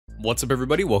What's up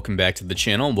everybody, welcome back to the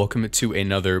channel, welcome to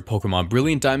another Pokemon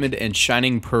Brilliant Diamond and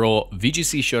Shining Pearl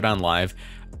VGC Showdown Live.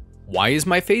 Why is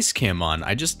my face cam on?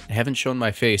 I just haven't shown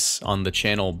my face on the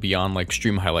channel beyond like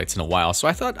stream highlights in a while, so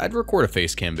I thought I'd record a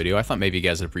face cam video. I thought maybe you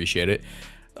guys would appreciate it.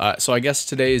 So I guess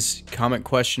today's comment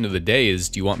question of the day is,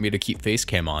 do you want me to keep face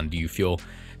cam on? Do you feel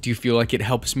like it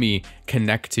helps me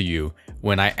connect to you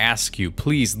when I ask you,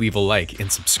 please leave a like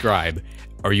and subscribe?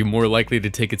 Are you more likely to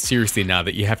take it seriously now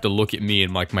that you have to look at me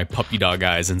in like my puppy dog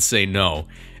eyes and say no?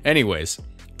 Anyways,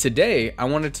 today I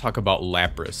wanted to talk about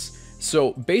LAPRAS.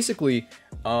 So basically,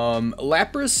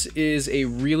 LAPRAS is a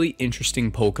really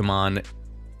interesting Pokemon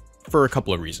for a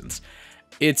couple of reasons.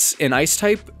 It's an ice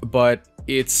type, but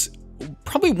it's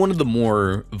probably one of the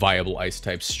more viable ice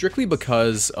types strictly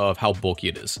because of how bulky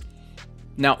it is.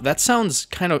 Now, that sounds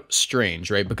kind of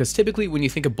strange, right? Because typically when you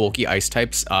think of bulky ice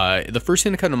types, the first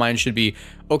thing to come to mind should be,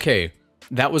 okay,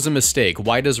 that was a mistake.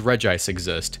 Why does Regice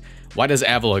exist? Why does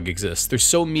Avalugg exist? They're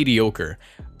so mediocre.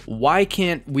 Why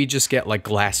can't we just get like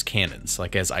glass cannons,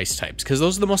 like as ice types? Because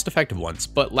those are the most effective ones.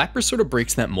 But LAPRAS sort of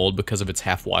breaks that mold because of its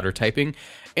half water typing,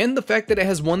 and the fact that it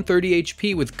has 130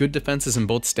 HP with good defenses in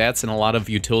both stats and a lot of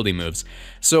utility moves.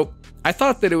 So I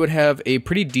thought that it would have a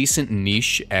pretty decent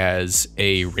niche as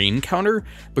a rain counter,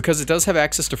 because it does have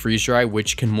access to Freeze Dry,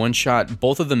 which can one-shot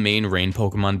both of the main rain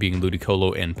Pokemon being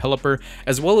Ludicolo and Pelipper,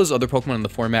 as well as other Pokemon in the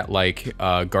format like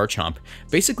Garchomp.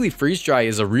 Basically, Freeze Dry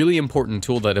is a really important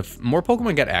tool that if more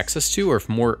Pokemon get access to, or if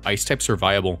more ice types are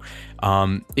viable,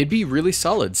 it'd be really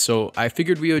solid. So I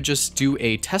figured we would just do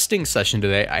a testing session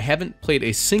today. I haven't played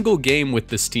a single game with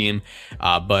this team,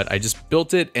 but I just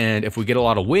built it, and if we get a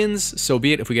lot of wins, so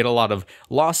be it. If we get a lot of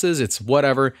losses, it's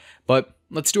whatever, but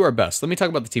let's do our best. Let me talk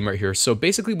about the team right here. So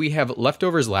basically we have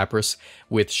Leftovers LAPRAS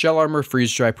with Shell Armor,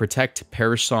 Freeze Dry, Protect,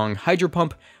 Perish Song, Hydro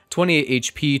Pump, 28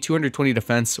 HP, 220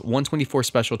 defense, 124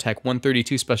 special attack,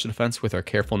 132 special defense with our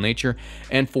Careful Nature,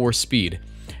 and 4 speed.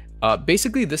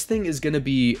 Basically, this thing is going to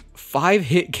be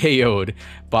 5-hit KO'd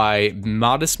by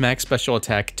modest max special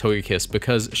attack Togekiss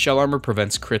because Shell Armor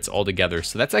prevents crits altogether,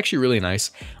 so that's actually really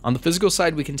nice. On the physical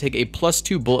side, we can take a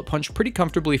 +2 Bullet Punch pretty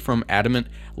comfortably from Adamant,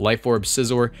 Life Orb,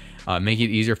 Scizor,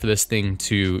 making it easier for this thing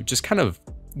to just kind of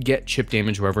get chip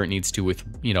damage wherever it needs to with,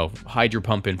 you know, Hydro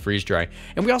Pump and Freeze Dry.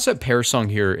 And we also have Perish Song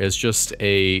here as just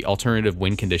a alternative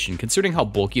win condition. Considering how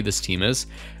bulky this team is,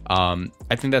 I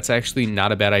think that's actually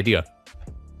not a bad idea.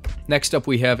 Next up,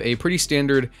 we have a pretty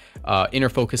standard Inner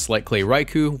Focus Light Clay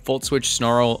Raikou, Volt Switch,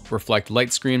 Snarl, Reflect,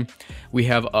 Light Screen. We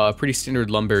have a pretty standard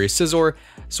Lumberry Scizor,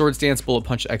 Swords Dance, Bullet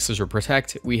Punch, X-Scissor,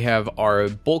 Protect. We have our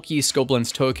bulky Scope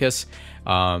Lens Togekiss,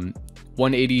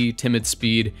 180 Timid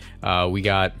Speed. We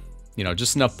got, you know,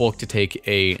 just enough bulk to take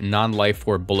a non-life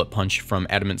or Bullet Punch from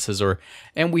Adamant Scizor.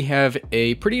 And we have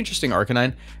a pretty interesting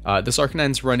Arcanine. This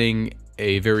Arcanine's running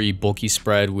a very bulky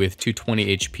spread with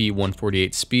 220 HP,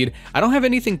 148 speed. I don't have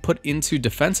anything put into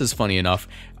defenses, funny enough,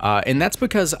 and that's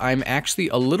because I'm actually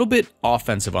a little bit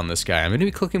offensive on this guy. I'm going to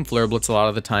be clicking Flare Blitz a lot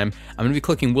of the time. I'm going to be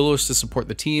clicking Willows to support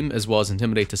the team, as well as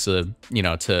Intimidate to, you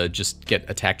know, to just get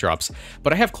attack drops.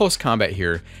 But I have Close Combat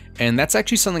here, and that's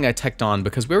actually something I teched on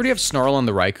because we already have Snarl on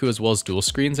the Raikou as well as dual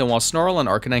screens, and while Snarl on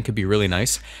Arcanine could be really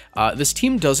nice, this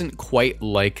team doesn't quite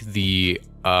like the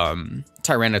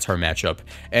Tyranitar matchup,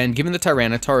 and given the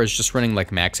Tyranitar is just running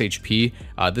like max HP,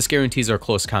 this guarantees our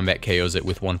close combat KOs it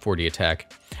with 140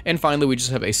 attack. And finally, we just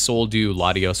have a Soul Dew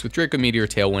Latios with Draco Meteor,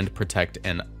 Tailwind, Protect,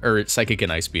 and Psychic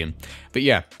and Ice Beam. But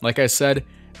yeah, like I said,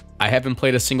 I haven't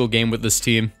played a single game with this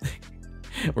team.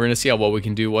 We're gonna see how well we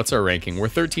can do. What's our ranking? We're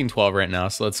 13-12 right now,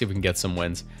 so let's see if we can get some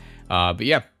wins. But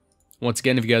yeah, once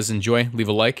again, if you guys enjoy, leave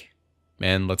a like,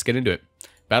 and let's get into it.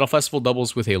 Battle Festival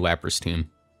doubles with a LAPRAS team.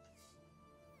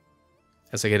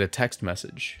 As I get a text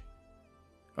message.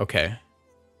 Okay.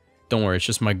 Don't worry, it's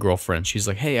just my girlfriend. She's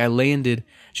like, hey, I landed.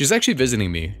 She's actually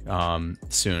visiting me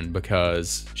soon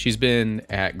because she's been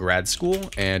at grad school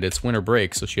and it's winter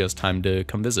break, so she has time to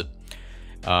come visit.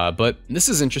 But this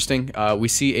is interesting. We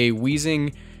see a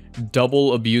Wheezing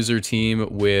double abuser team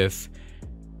with,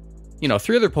 you know,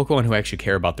 3 other Pokemon who actually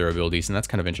care about their abilities, and that's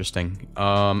kind of interesting.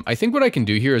 I think what I can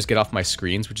do here is get off my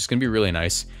screens, which is going to be really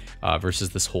nice versus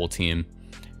this whole team.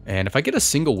 And if I get a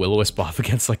single Will-O-Wisp off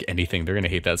against like anything, they're going to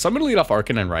hate that. So I'm going to lead off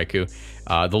Arcanine and Raikou.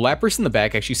 The LAPRAS in the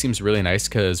back actually seems really nice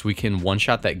because we can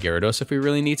one-shot that Gyarados if we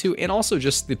really need to. And also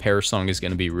just the Perish Song is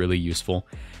going to be really useful.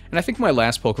 And I think my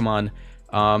last Pokemon,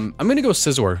 I'm going to go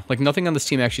Scizor. Like nothing on this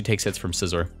team actually takes hits from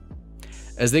Scizor.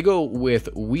 As they go with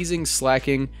Wheezing,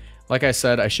 Slacking, like I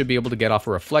said, I should be able to get off a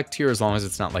Reflect here as long as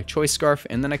it's not like Choice Scarf.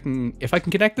 And then if I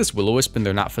can connect this Will-O-Wisp and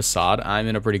they're not Facade, I'm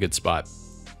in a pretty good spot.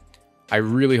 I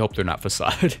really hope they're not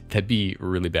Facade. That'd be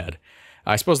really bad.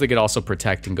 I suppose they could also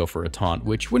protect and go for a taunt,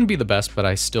 which wouldn't be the best, but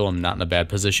I still am not in a bad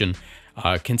position,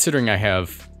 considering I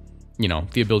have, you know,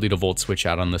 the ability to volt switch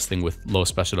out on this thing with low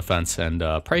special defense, and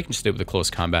probably can stay with the close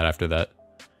combat after that.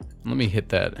 Let me hit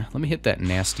that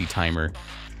nasty timer.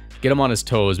 Get him on his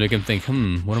toes, make him think,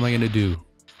 what am I gonna do?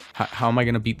 How am I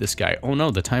gonna beat this guy? Oh no,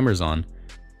 the timer's on.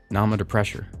 Now I'm under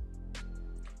pressure.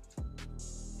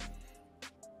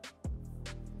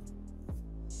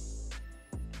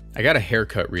 I got a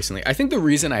haircut recently. I think the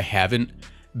reason I haven't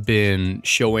been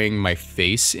showing my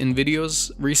face in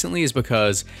videos recently is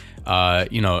because,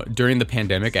 you know, during the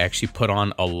pandemic, I actually put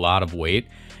on a lot of weight,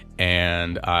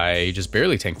 and I just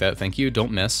barely tanked that. Thank you.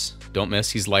 Don't miss. Don't miss.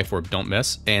 He's life orb. Don't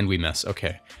miss. And we miss.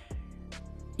 Okay.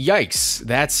 Yikes.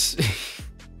 That's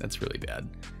that's really bad.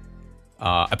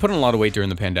 I put on a lot of weight during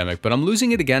the pandemic, but I'm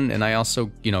losing it again, and I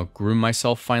also, you know, groom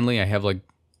myself finally. I have, like,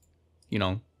 you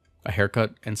know, a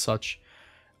haircut and such.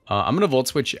 I'm going to volt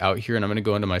switch out here, and I'm going to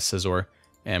go into my Scizor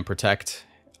and protect.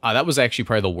 That was actually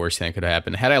probably the worst thing that could have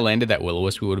happened. Had I landed that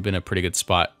Will-O-Wisp, we would have been in a pretty good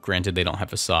spot. Granted, they don't have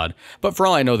Facade, but for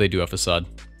all I know, they do have Facade.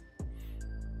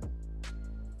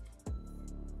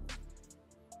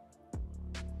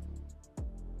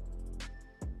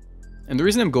 And the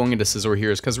reason I'm going into Scizor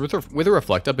here is because with a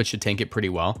Reflect Up, it should tank it pretty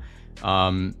well.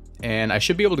 And I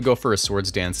should be able to go for a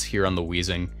Swords Dance here on the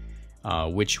Weezing,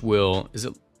 which will... Is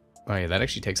it... Oh yeah, that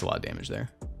actually takes a lot of damage there.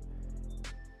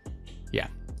 Yeah.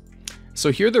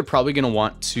 So here they're probably going to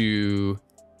want to...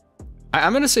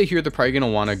 I'm going to say here they're probably going to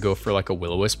want to go for like a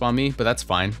Will-O-Wisp on me, but that's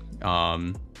fine.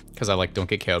 Because I like don't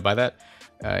get KO'd by that.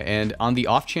 And on the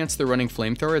off chance they're running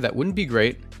Flamethrower, that wouldn't be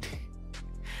great.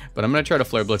 But I'm going to try to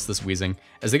Flare Blitz this Weezing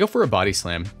as they go for a Body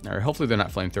Slam. Alright, hopefully they're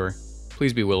not Flamethrower.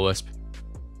 Please be Will-O-Wisp.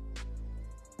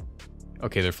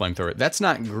 Okay, they're Flamethrower. That's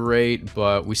not great,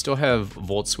 but we still have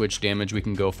Volt Switch damage we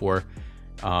can go for.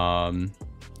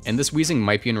 And this Weezing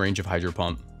might be in range of Hydro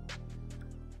Pump.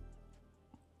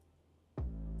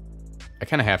 I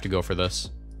kind of have to go for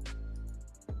this.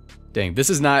 Dang,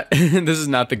 this is not this is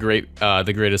not the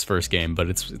greatest first game, but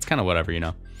it's kind of whatever, you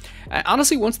know.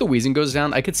 Honestly, once the Weezing goes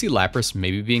down, I could see LAPRAS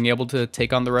maybe being able to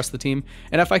take on the rest of the team.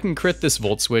 And if I can crit this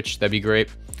Volt Switch, that'd be great.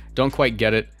 Don't quite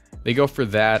get it. They go for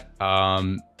that.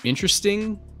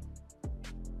 Interesting.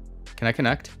 Can I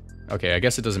connect? Okay, I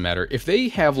guess it doesn't matter. If they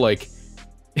have, like...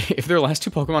 If their last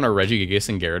two Pokemon are Regigigas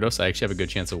and Gyarados, I actually have a good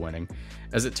chance of winning.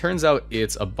 As it turns out,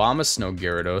 it's Abomasnow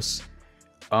Gyarados.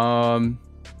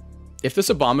 If this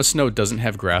Abomasnow doesn't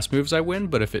have grass moves, I win,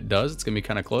 but if it does, it's going to be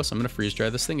kind of close. I'm going to Freeze Dry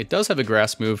this thing. It does have a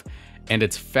grass move, and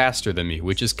it's faster than me,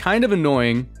 which is kind of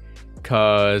annoying,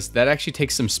 because that actually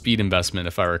takes some speed investment,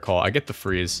 if I recall. I get the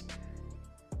Freeze.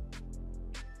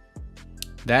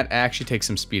 That actually takes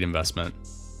some speed investment.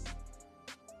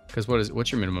 Because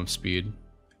what's your minimum speed?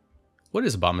 What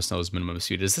is Abomasnow's minimum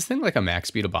speed? Is this thing like a max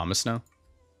speed Abomasnow?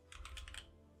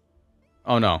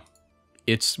 Oh no.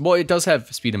 Well, it does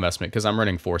have speed investment because I'm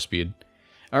running 4 speed.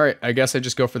 Alright, I guess I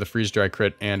just go for the Freeze Dry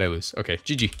crit and I lose. Okay,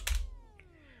 GG.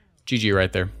 GG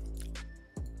right there.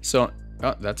 So,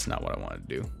 oh, that's not what I wanted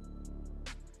to do.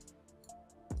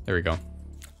 There we go.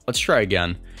 Let's try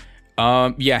again.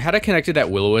 Yeah, had I connected that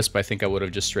Will-O-Wisp, I think I would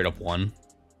have just straight up won.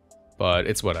 But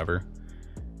it's whatever.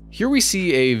 Here we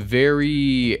see a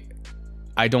very...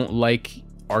 I don't like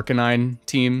Arcanine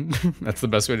team. That's the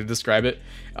best way to describe it.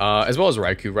 As well as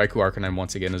Raikou. Raikou Arcanine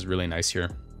once again is really nice here.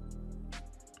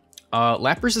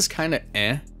 Lapras is kind of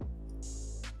in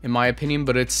my opinion,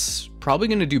 but it's probably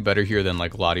going to do better here than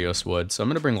like Latios would. So I'm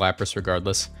going to bring Lapras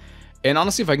regardless. And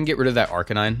honestly, if I can get rid of that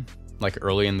Arcanine like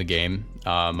early in the game,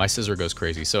 my Scizor goes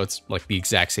crazy. So it's like the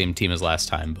exact same team as last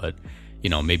time, but you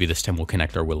know, maybe this time we'll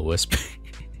connect our Will-O-Wisp.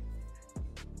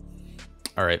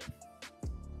 All right.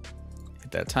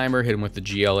 That timer, hit him with the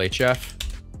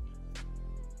GLHF.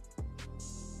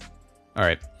 All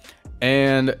right,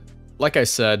 and like I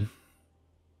said,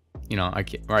 you know, I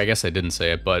guess I didn't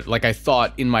say it, but like I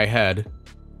thought in my head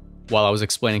while I was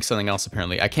explaining something else,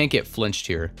 apparently I can't get flinched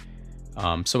here.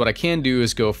 So what I can do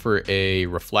is go for a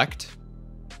Reflect,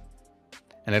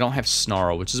 and I don't have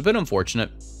Snarl, which is a bit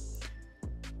unfortunate,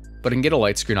 but I can get a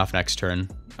Light Screen off next turn,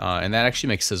 and that actually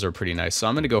makes Scizor pretty nice. So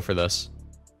I'm gonna go for this.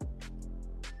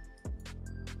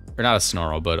 Or not a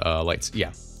Snarl, but lights.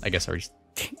 Yeah, I guess I already...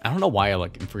 I don't know why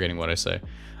I'm forgetting what I say.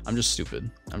 I'm just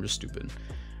stupid. I'm just stupid.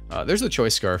 There's the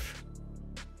Choice Scarf.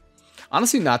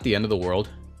 Honestly, not the end of the world.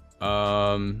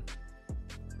 I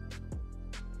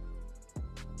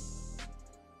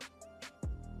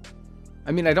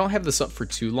mean, I don't have this up for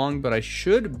too long, but I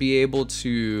should be able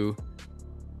to...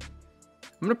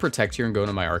 I'm going to Protect here and go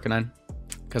into my Arcanine.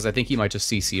 Because I think he might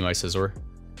just CC my Scizor.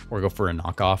 Or go for a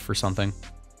knockoff or something.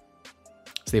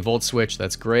 They Volt Switch,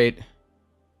 that's great.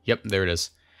 Yep, there it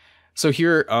is. So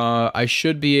here, I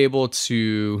should be able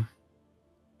to...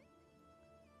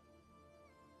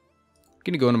 I'm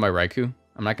going to go into my Raikou.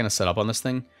 I'm not going to set up on this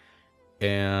thing.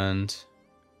 And...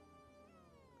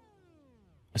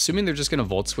 assuming they're just going to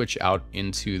Volt Switch out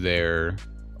into their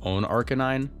own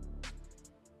Arcanine.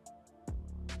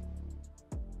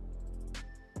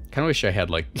 Kind of wish I had,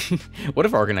 like... what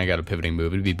if Arcanine got a pivoting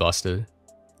move? It'd be busted.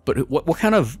 But what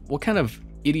kind of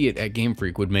idiot at Game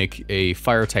Freak would make a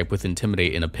fire type with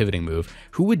Intimidate in a pivoting move?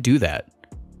 Who would do that?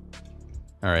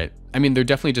 Alright. I mean, they're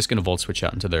definitely just going to Volt Switch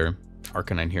out into their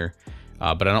Arcanine here.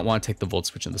 But I don't want to take the Volt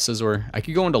Switch in the Scizor. I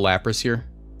could go into Lapras here.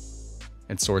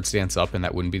 And Swords Dance up, and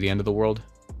that wouldn't be the end of the world.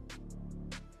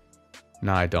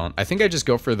 No, I don't. I think I just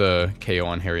go for the KO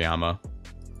on Hariyama.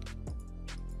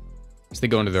 So they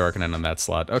go into their Arcanine on that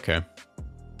slot. Okay.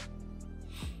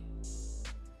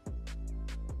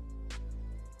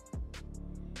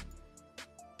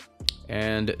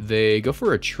 And they go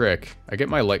for a trick. I get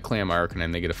my Light Clay on my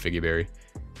Arcanine, they get a Figgy Berry.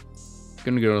 I'm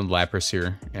going to go into Lapras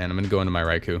here, and I'm going to go into my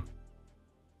Raikou.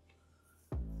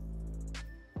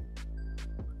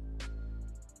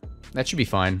 That should be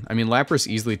fine. I mean, Lapras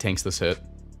easily tanks this hit.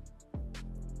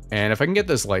 And if I can get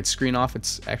this light screen off,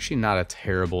 it's actually not a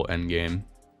terrible endgame.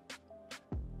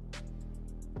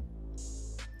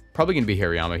 Probably going to be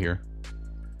Hariyama here.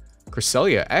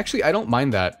 Cresselia. Actually, I don't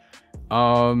mind that.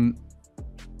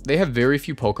 They have very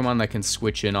few Pokemon that can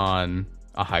switch in on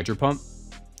a Hydro Pump.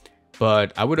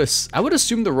 But I would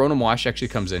assume the Rotom Wash actually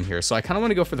comes in here. So I kind of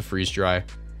want to go for the Freeze Dry.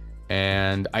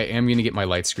 And I am going to get my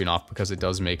light screen off because it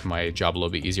does make my job a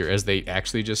little bit easier as they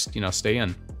actually just, you know, stay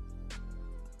in.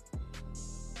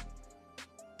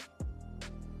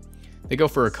 They go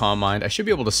for a Calm Mind. I should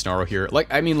be able to Snarl here. Like,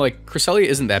 I mean, like, Cresselia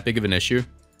isn't that big of an issue.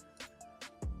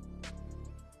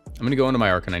 I'm going to go into my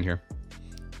Arcanine here.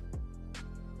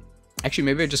 Actually,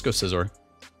 maybe I just go Scizor.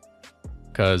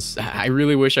 Because I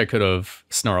really wish I could have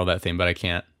Snarled that thing, but I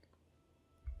can't.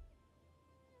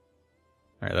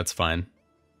 Alright, that's fine.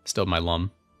 Still my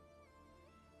Lum.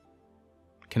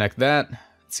 Connect that.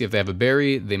 Let's see if they have a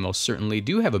berry. They most certainly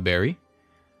do have a berry.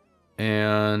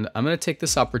 And I'm going to take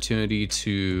this opportunity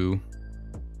to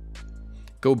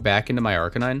go back into my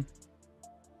Arcanine.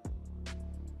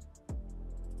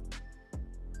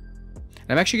 And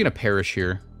I'm actually going to Perish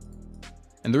here.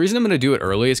 And the reason I'm going to do it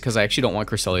early is because I actually don't want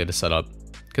Cresselia to set up.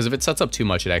 Because if it sets up too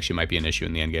much, it actually might be an issue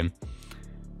in the endgame.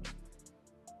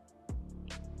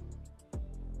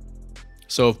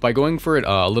 So if by going for it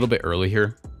a little bit early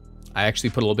here, I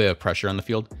actually put a little bit of pressure on the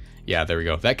field. Yeah, there we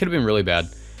go. That could have been really bad.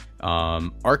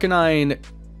 Arcanine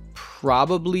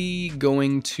probably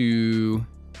going to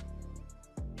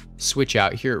switch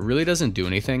out here. It really doesn't do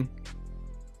anything.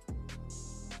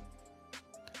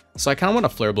 So I kind of want to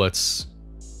Flare Blitz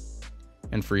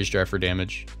and Freeze Dry for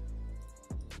damage.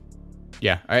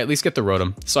 Yeah, I at least get the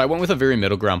Rotom. So I went with a very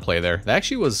middle ground play there. That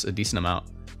actually was a decent amount.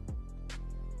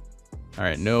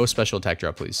 Alright, no special attack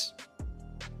drop, please.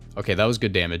 Okay, that was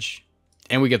good damage.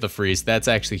 And we get the freeze. That's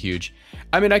actually huge.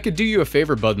 I mean, I could do you a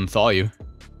favor, bud, and thaw you.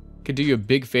 Could do you a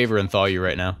big favor and thaw you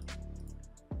right now.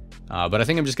 But I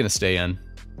think I'm just going to stay in.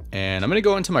 And I'm going to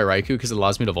go into my Raikou because it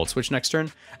allows me to Volt Switch next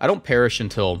turn. I don't perish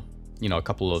until, you know,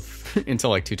 until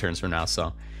like 2 turns from now.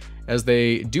 So as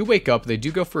they do wake up, they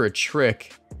do go for a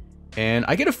trick. And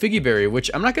I get a Figgy Berry,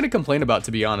 which I'm not going to complain about,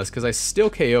 to be honest, because I still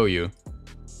KO you.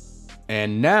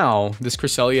 And now, this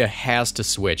Cresselia has to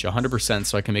switch 100%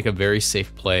 so I can make a very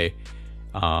safe play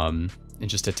and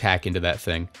just attack into that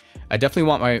thing. I definitely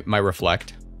want my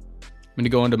Reflect. I'm going to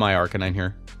go into my Arcanine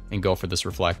here and go for this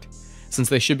Reflect, since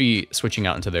they should be switching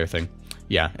out into their thing.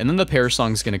 Yeah, and then the Perish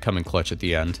Song is going to come in clutch at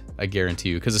the end, I guarantee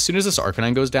you, because as soon as this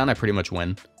Arcanine goes down, I pretty much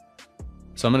win.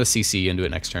 So I'm going to CC into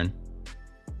it next turn,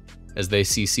 as they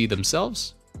CC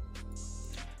themselves.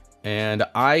 And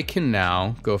I can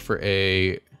now go for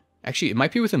a... Actually, it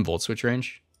might be within Volt Switch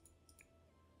range.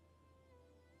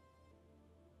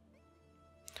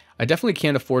 I definitely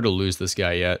can't afford to lose this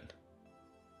guy yet.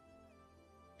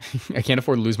 I can't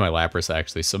afford to lose my Lapras,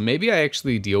 actually. So maybe I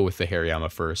actually deal with the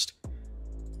Hariyama first.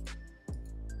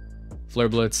 Flare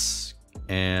Blitz.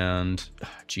 And...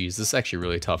 Geez, this is actually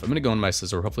really tough. I'm going to go in my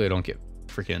Scizor. Hopefully I don't get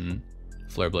freaking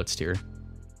Flare Blitzed here.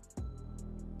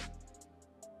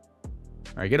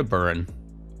 Alright, get a Burn.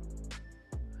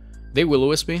 They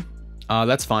Will-O-Wisp me.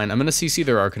 That's fine. I'm going to CC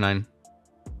their Arcanine.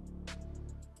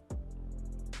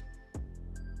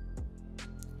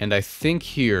 And I think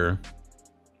here,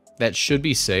 that should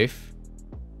be safe.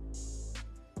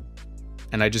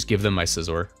 And I just give them my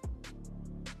Scizor.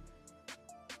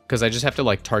 Because I just have to,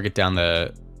 like, target down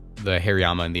the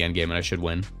Hariyama in the endgame and I should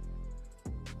win.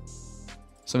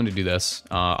 So I'm going to do this.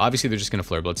 Obviously, they're just going to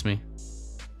Flare Blitz me.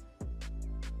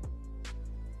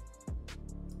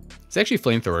 It's actually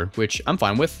Flamethrower, which I'm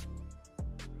fine with.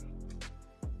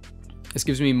 This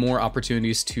gives me more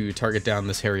opportunities to target down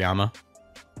this Hariyama.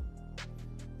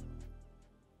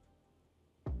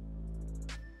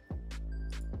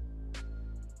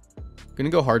 Gonna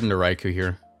go hard into Raikou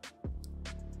here.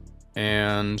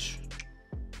 And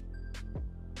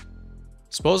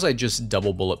suppose I just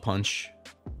double bullet punch.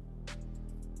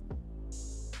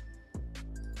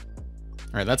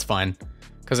 Alright, that's fine.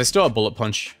 Because I still have bullet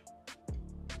punch.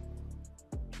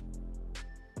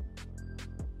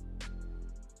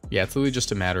 Yeah, it's literally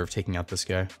just a matter of taking out this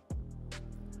guy.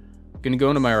 Gonna go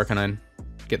into my Arcanine.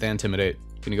 Get the Intimidate.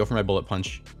 Gonna go for my bullet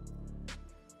punch.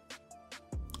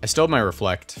 I still have my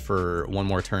Reflect for one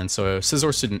more turn, so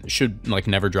Scizor should like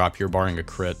never drop here, barring a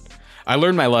crit. I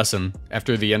learned my lesson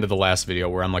after the end of the last video,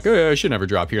 where I'm like, oh, yeah, I should never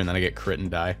drop here, and then I get crit and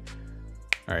die.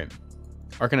 Alright.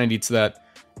 Arcanine eats that.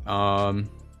 And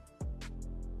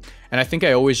I think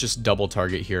I always just double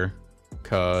target here,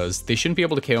 because they shouldn't be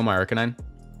able to KO my Arcanine.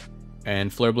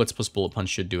 And Flare Blitz plus Bullet Punch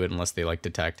should do it unless they like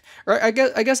Detect. Or I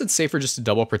guess it's safer just to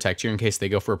double Protect here in case they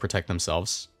go for a Protect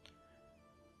themselves.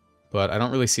 But I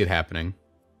don't really see it happening.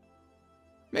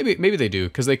 Maybe they do,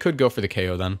 because they could go for the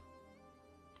KO then.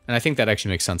 And I think that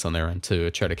actually makes sense on their end to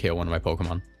try to KO one of my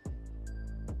Pokemon.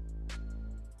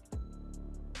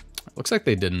 Looks like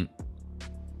they didn't.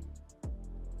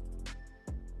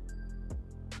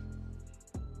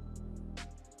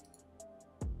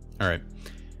 Alright.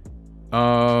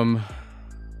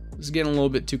 This is getting a little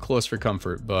bit too close for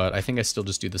comfort, but I think I still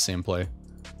just do the same play.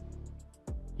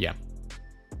 Yeah.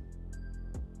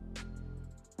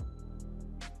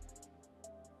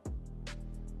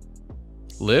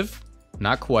 Live?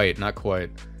 Not quite, not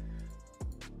quite.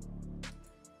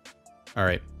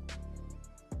 Alright.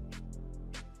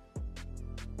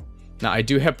 Now, I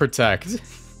do have Protect.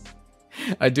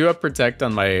 I do have Protect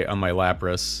on my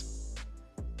Lapras.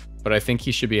 But I think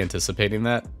he should be anticipating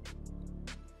that.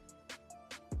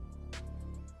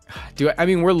 I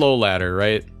mean, we're low ladder,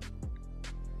 right?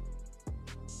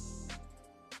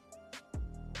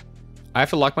 I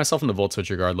have to lock myself into Volt Switch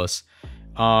regardless.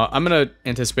 I'm gonna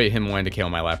anticipate him wanting to KO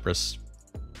my Lapras.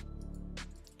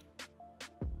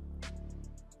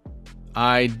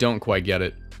 I don't quite get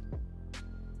it.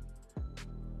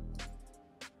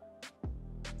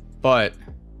 But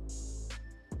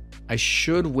I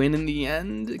should win in the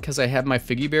end because I have my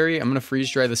Figgy Berry. I'm gonna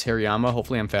freeze dry this Hariyama.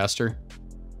 Hopefully I'm faster.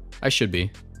 I should be.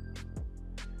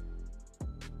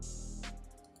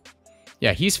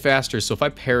 Yeah, he's faster, so if I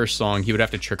Perish Song, he would have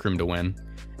to Trick Room to win.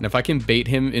 And if I can bait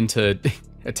him into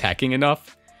attacking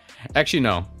enough... Actually,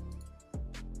 no.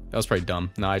 That was probably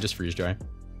dumb. No, I just freeze dry.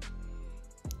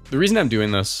 The reason I'm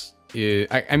doing this is...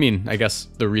 I mean, I guess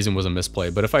the reason was a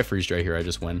misplay, but if I freeze dry here, I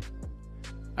just win.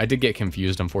 I did get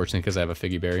confused, unfortunately, because I have a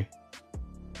Figgy Berry.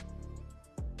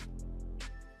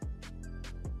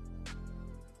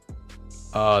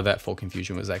 That full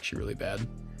confusion was actually really bad.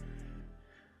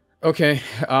 Okay,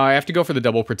 I have to go for the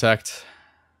double Protect.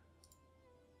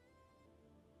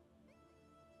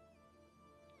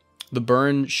 The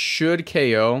burn should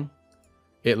KO.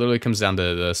 It literally comes down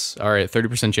to this. Alright,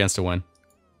 30% chance to win.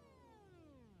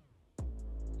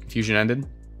 Confusion ended.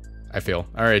 I fail.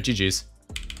 Alright, GG's.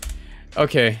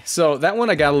 Okay, so that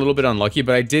one I got a little bit unlucky,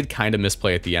 but I did kind of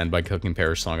misplay at the end by cooking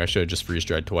Perish Song. I should have just freeze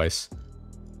dried twice.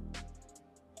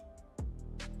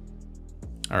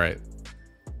 Alright.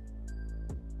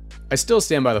 I still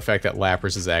stand by the fact that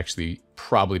Lapras is actually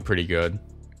probably pretty good.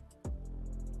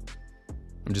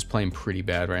 I'm just playing pretty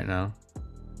bad right now.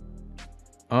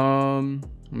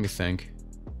 Let me think.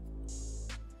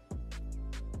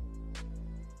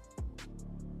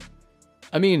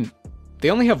 I mean, they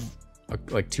only have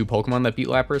like 2 Pokemon that beat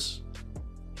Lapras.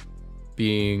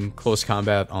 Being Close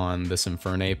Combat on this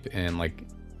Infernape and like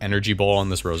Energy Ball on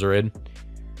this Roserade.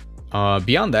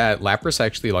 Beyond that, Lapras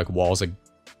actually like walls like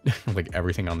like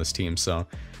everything on this team, so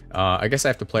I guess I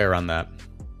have to play around that.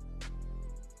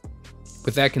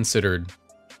 With that considered,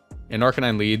 an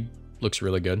Arcanine lead looks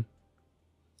really good.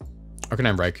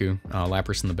 Arcanine Raikou,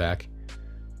 Lapras in the back.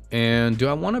 And do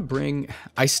I want to bring...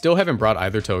 I still haven't brought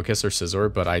either Togekiss or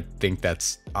Scizor, but I think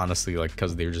that's honestly like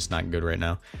because they're just not good right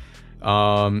now.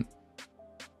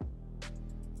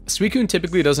 Suicune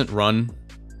typically doesn't run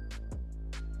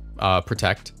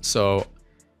Protect, so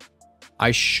I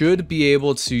should be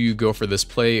able to go for this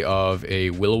play of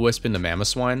a Will-O-Wisp into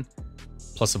Mamoswine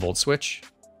plus a Volt Switch.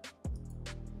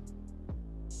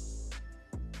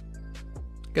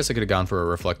 Guess I could have gone for a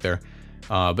Reflect there.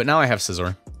 But now I have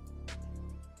Scizor,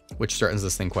 which threatens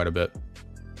this thing quite a bit.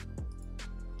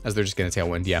 As they're just going to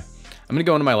Tailwind, yeah. I'm going to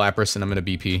go into my Lapras and I'm going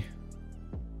to BP.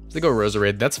 If they go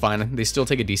Roserade, that's fine. They still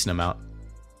take a decent amount.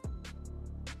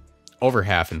 Over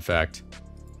half, in fact.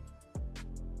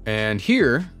 And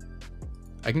here,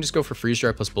 I can just go for Freeze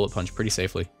Dry plus Bullet Punch pretty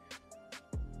safely.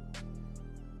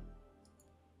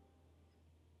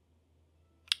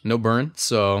 No burn,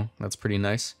 so that's pretty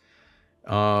nice.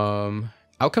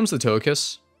 Out comes the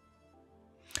Togekiss.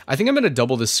 I think I'm going to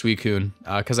double this Suicune,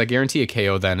 because I guarantee a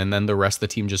KO then, and then the rest of the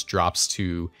team just drops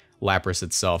to Lapras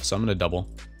itself, so I'm going to double.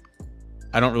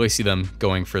 I don't really see them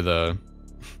going for the...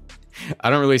 I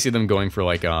don't really see them going for,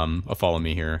 like, a Follow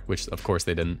Me here, which, of course,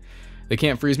 they didn't. They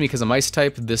can't freeze me because I'm Ice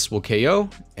type. This will KO,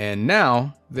 and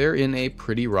now they're in a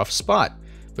pretty rough spot,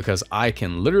 because I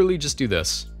can literally just do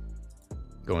this.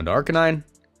 Go into Arcanine,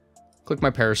 click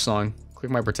my Perish Song,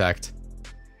 click my Protect,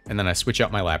 and then I switch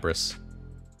out my Lapras.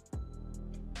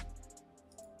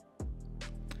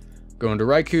 Go into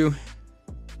Raikou.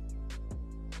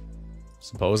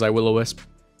 Suppose I Will-O-Wisp.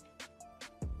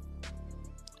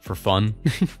 For fun.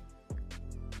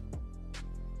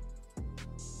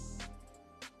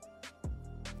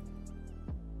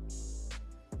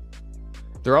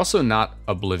 They're also not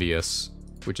oblivious,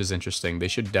 which is interesting. They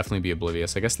should definitely be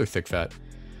oblivious. I guess they're thick fat.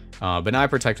 But now I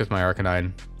Protect with my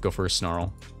Arcanine. Go for a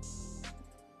Snarl.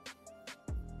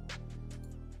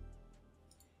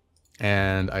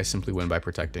 And I simply win by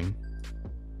protecting.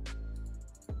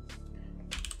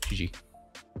 GG.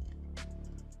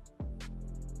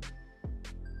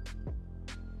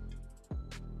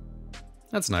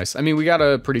 That's nice. I mean, we got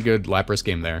a pretty good Lapras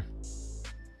game there.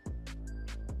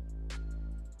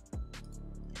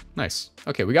 Nice.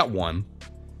 Okay, we got one.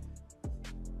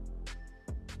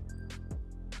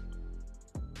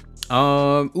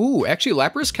 Ooh, actually,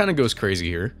 Lapras kind of goes crazy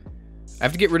here. I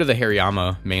have to get rid of the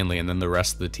Hariyama mainly, and then the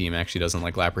rest of the team actually doesn't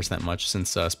like Lapras that much, since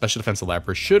Special Defensive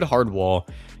Lapras should hardwall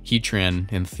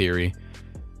Heatran in theory.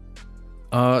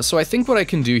 So I think what I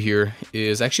can do here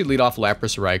is actually lead off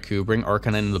Lapras Raikou, bring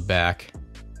Arcanine in the back.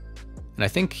 And I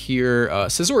think here,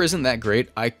 Scizor isn't that great.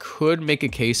 I could make a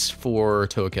case for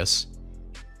Togekiss.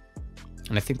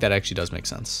 And I think that actually does make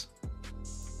sense.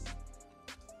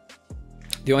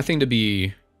 The only thing to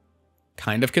be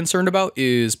kind of concerned about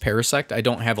is Parasect. I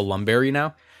don't have a Lumberry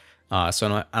now, so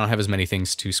I don't have as many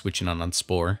things to switch in on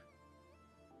Spore.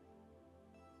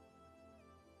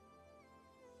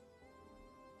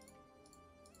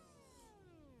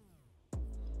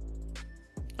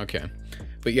 Okay,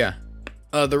 but yeah,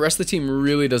 the rest of the team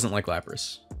really doesn't like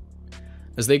Lapras.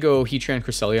 As they go Heatran,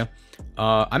 Cresselia,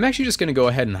 I'm actually just going to go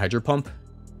ahead and Hydro Pump,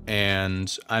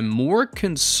 and I'm more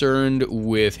concerned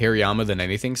with Hariyama than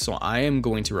anything, so I am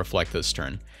going to Reflect this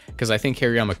turn, because I think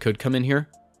Hariyama could come in here.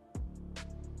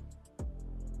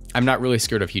 I'm not really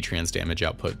scared of Heatran's damage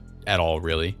output at all,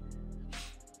 really.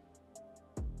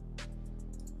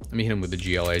 Let me hit him with the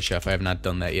GLHF. I have not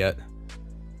done that yet.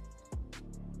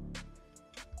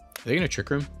 Are they going to Trick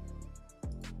Room?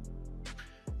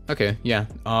 Okay, yeah.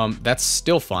 That's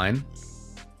still fine,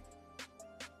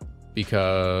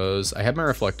 because I have my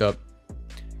Reflect up,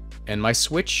 and my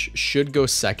switch should go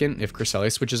second if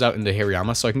Cresselia switches out into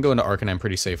Hariyama, so I can go into Arcanine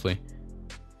pretty safely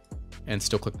and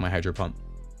still click my Hydro Pump.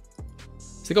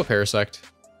 So they go Parasect,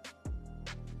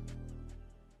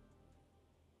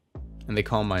 and they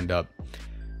Calm Mind up.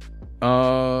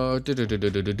 I'm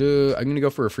gonna go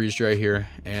for a Freeze Dry here,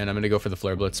 and I'm gonna go for the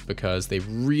Flare Blitz because they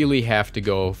really have to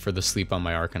go for the sleep on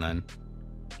my Arcanine.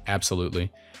 Absolutely.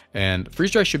 And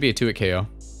Freeze Dry should be a 2-hit KO.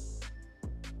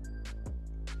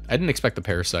 I didn't expect the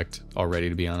Parasect already,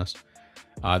 to be honest.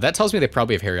 That tells me they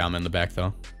probably have Hariyama in the back,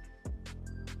 though.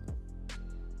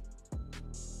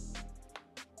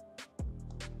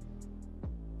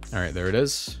 Alright, there it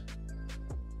is.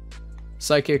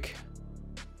 Psychic.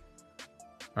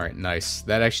 Alright, nice.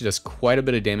 That actually does quite a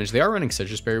bit of damage. They are running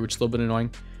Citrus Berry, which is a little bit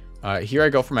annoying. Here I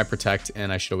go for my Protect,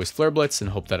 and I should always Flare Blitz and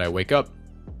hope that I wake up.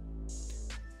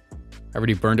 I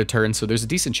already burned a turn, so there's a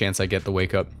decent chance I get the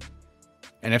Wake Up.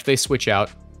 And if they switch out,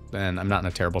 then I'm not in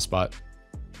a terrible spot.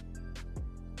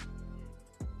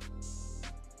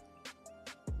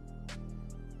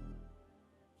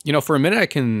 You know, for a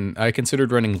minute I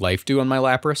considered running Life Dew on my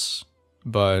Lapras,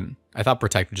 but I thought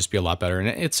Protect would just be a lot better,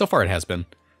 and so far it has been.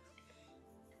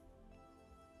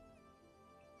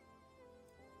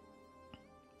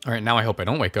 Alright, now I hope I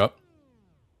don't wake up.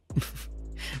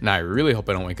 Now I really hope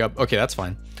I don't wake up. Okay, that's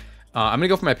fine. I'm gonna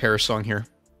go for my Perish Song here.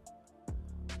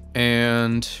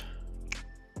 And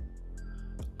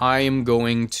I am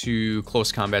going to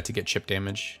Close Combat to get chip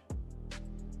damage.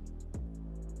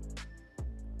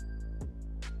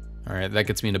 Alright, that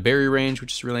gets me into Berry range,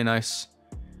 which is really nice.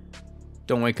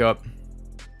 Don't wake up.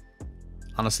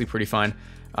 Honestly, pretty fine.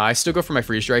 I still go for my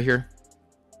Freeze Dry here.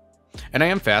 And I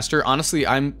am faster. Honestly,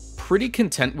 I'm pretty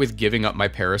content with giving up my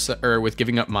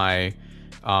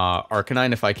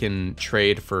Arcanine if I can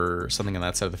trade for something on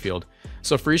that side of the field.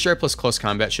 So Freeze Dry plus Close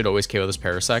Combat should always KO this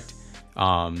Parasect.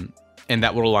 And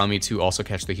that will allow me to also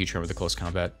catch the Heatran with the Close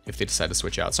Combat if they decide to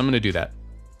switch out. So I'm going to do that.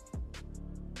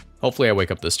 Hopefully I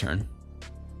wake up this turn.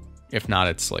 If not,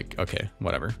 it's like, okay,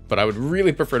 whatever. But I would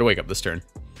really prefer to wake up this turn.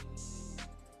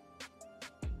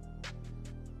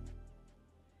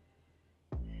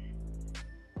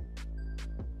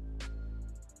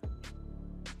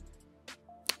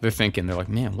 They're thinking, they're like,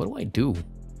 man, what do I do?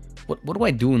 What do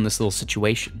I do in this little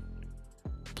situation?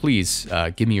 Please,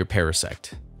 give me your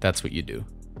Parasect. That's what you do.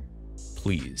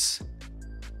 Please.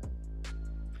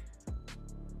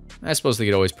 I suppose they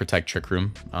could always protect Trick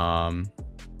Room. Oh,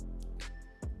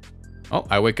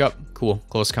 I wake up. Cool.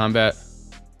 Close Combat.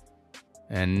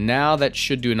 And now that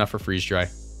should do enough for Freeze Dry.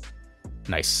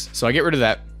 Nice. So I get rid of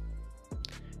that.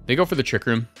 They go for the Trick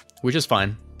Room, which is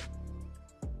fine.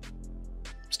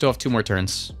 Still have 2 more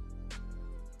turns.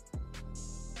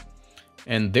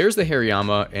 And there's the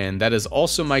Hariyama, and that is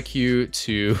also my cue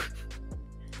to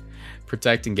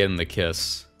protect and get in the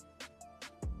Kiss.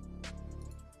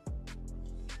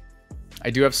 I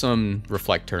do have some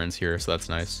Reflect turns here, so that's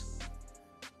nice.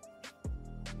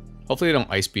 Hopefully they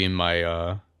don't Ice Beam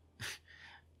my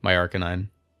my Arcanine.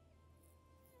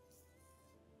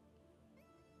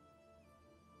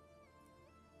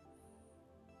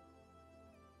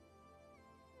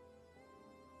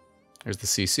 There's the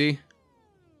CC.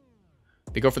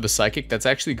 They go for the Psychic. That's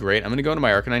actually great. I'm going to go into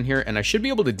my Arcanine here, and I should be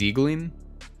able to D-Gleam.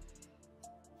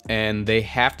 And they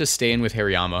have to stay in with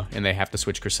Hariyama, and they have to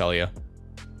switch Cresselia.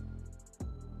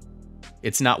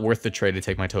 It's not worth the trade to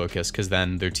take my Togekiss, because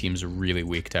then their team's really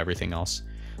weak to everything else.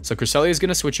 So Cresselia is going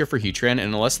to switch here for Heatran, and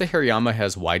unless the Hariyama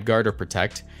has Wide Guard or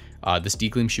Protect, this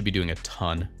D-Gleam should be doing a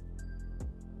ton.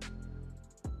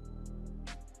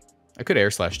 I could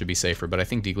Air Slash to be safer, but I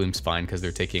think D-Gleam's fine because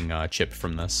they're taking Chip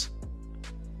from this.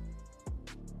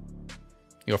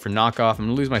 You go for Knockoff. I'm going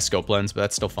to lose my Scope Lens, but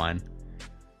that's still fine.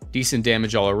 Decent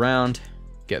damage all around.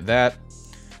 Get that.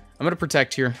 I'm going to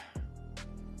Protect here.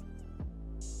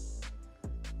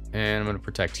 And I'm going to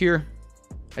Protect here.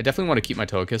 I definitely want to keep my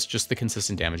Togekiss. Just the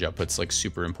consistent damage output's like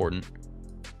super important.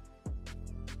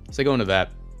 So I go into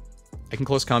that. I can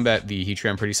Close Combat the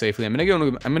Heatran pretty safely. I'm going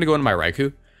to go into my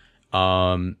Raikou.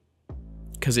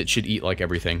 Because it should eat like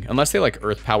everything. Unless they like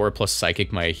Earth Power plus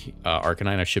Psychic my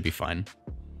Arcanine, I should be fine.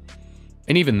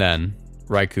 And even then,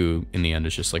 Raikou in the end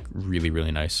is just like really,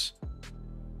 really nice.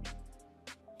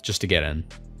 Just to get in.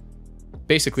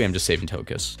 Basically, I'm just saving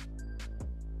Togekiss.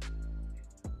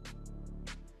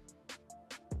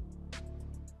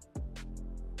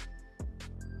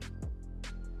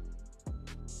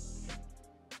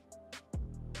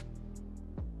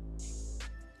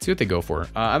 See what they go for.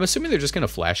 I'm assuming they're just going to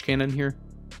Flash Cannon here.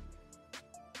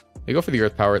 They go for the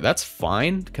Earth Power. That's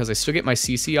fine, because I still get my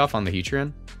CC off on the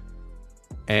Heatran.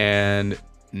 And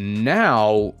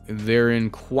now they're in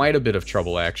quite a bit of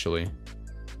trouble, actually.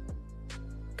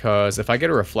 Because if I get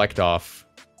a Reflect off,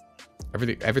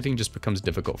 everything just becomes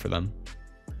difficult for them.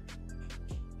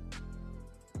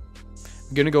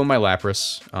 I'm going to go with my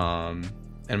Lapras, and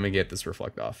I'm going to get this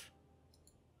Reflect off.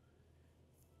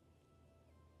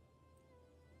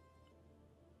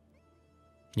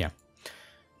 Yeah.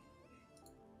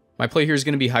 My play here is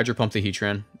going to be Hydro Pump the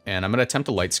Heatran, and I'm going to attempt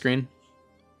a Light Screen.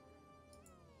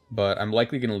 But I'm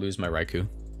likely going to lose my Raikou.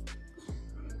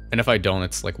 And if I don't,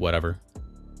 it's like whatever.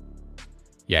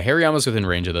 Yeah, Hariyama's within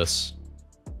range of this.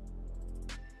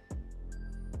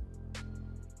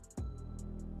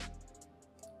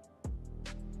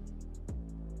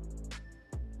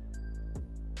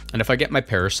 And if I get my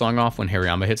Perish Song off when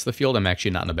Hariyama hits the field, I'm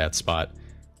actually not in a bad spot.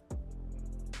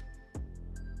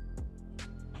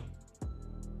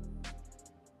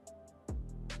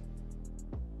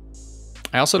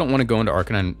 I also don't want to go into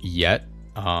Arcanine yet.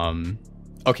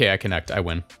 Okay, I connect. I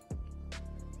win.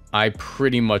 I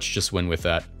pretty much just win with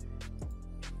that.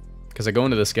 Because I go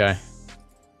into this guy.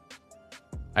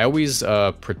 I always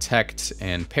Protect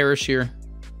and Perish here.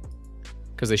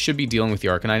 Because they should be dealing with the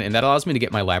Arcanine. And that allows me to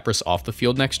get my Lapras off the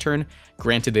field next turn.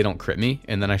 Granted, they don't crit me.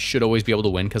 And then I should always be able to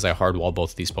win because I hard wall both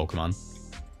of these Pokemon.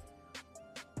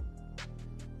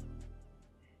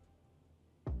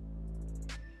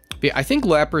 Yeah, I think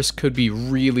Lapras could be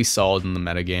really solid in the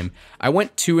metagame. I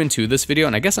went 2-2 this video,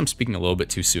 and I guess I'm speaking a little bit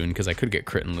too soon because I could get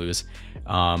crit and lose.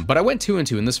 But I went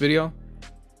 2-2 in this video.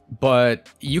 But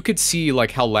you could see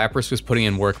like how Lapras was putting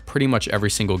in work pretty much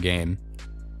every single game.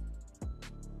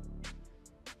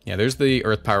 Yeah, there's the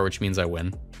Earth Power, which means I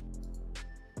win.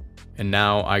 And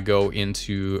now I go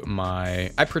into my...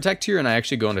 I Protect here, and I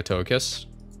actually go into Togekiss.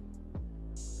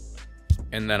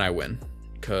 And then I win.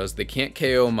 because they can't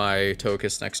KO my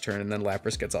Tokus next turn, and then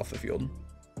Lapras gets off the field.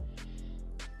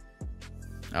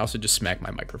 I also just smacked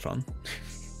my microphone,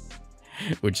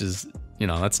 which is, you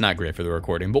know, that's not great for the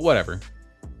recording, but whatever.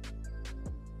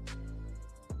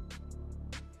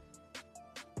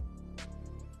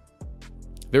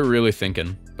 They're really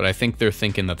thinking, but I think they're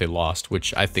thinking that they lost,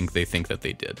 which I think they think that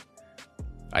they did.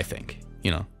 I think,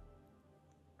 you know.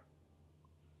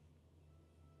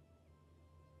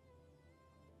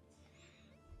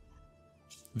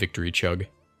 Victory chug.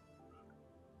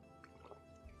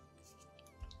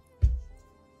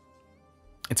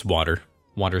 It's water.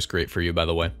 Water's great for you, by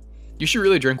the way. You should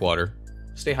really drink water.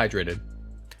 Stay hydrated.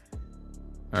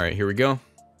 All right, here we go.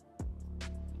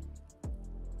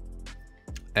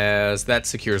 As that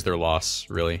secures their loss,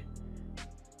 really.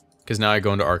 Because now I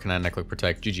go into Arcanine and I click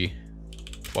Protect. GG.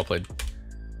 Well played.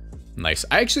 Nice.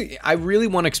 I really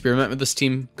want to experiment with this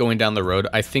team going down the road.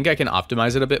 I think I can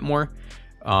optimize it a bit more.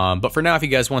 But for now, if you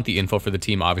guys want the info for the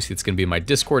team, obviously it's going to be in my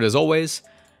Discord as always.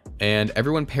 And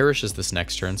everyone perishes this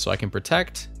next turn, so I can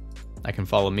Protect. I can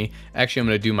follow me. Actually, I'm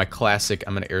going to do my classic,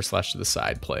 I'm going to Air Slash to the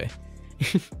side play.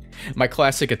 My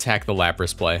classic attack the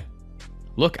Lapras play.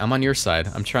 Look, I'm on your side.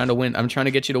 I'm trying to win. I'm trying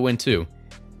to get you to win too.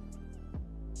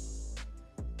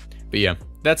 But yeah,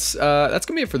 that's gonna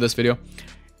be it for this video.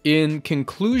 In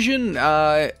conclusion,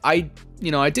 I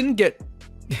didn't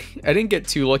get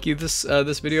too lucky this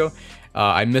video.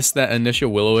 I missed that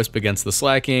initial Will-O-Wisp against the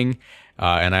Slacking,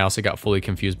 and I also got fully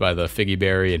confused by the Figgy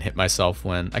Berry and hit myself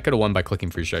when I could have won by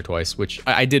clicking Freeze Strike twice, which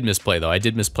I did misplay though. I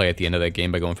did misplay at the end of that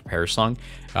game by going for Perish Song,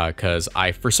 because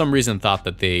I for some reason thought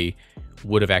that they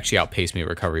would have actually outpaced me at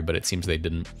recovery, but it seems they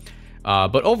didn't.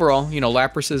 But overall, you know,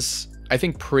 Lapras is, I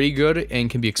think, pretty good and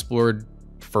can be explored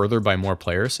further by more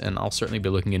players, and I'll certainly be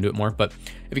looking into it more. But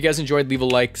if you guys enjoyed, leave a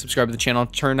like, subscribe to the channel,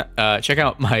 check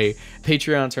out my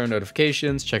Patreon, turn on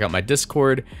notifications, check out my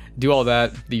Discord, do all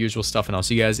that, the usual stuff, and I'll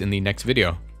see you guys in the next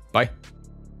video. Bye.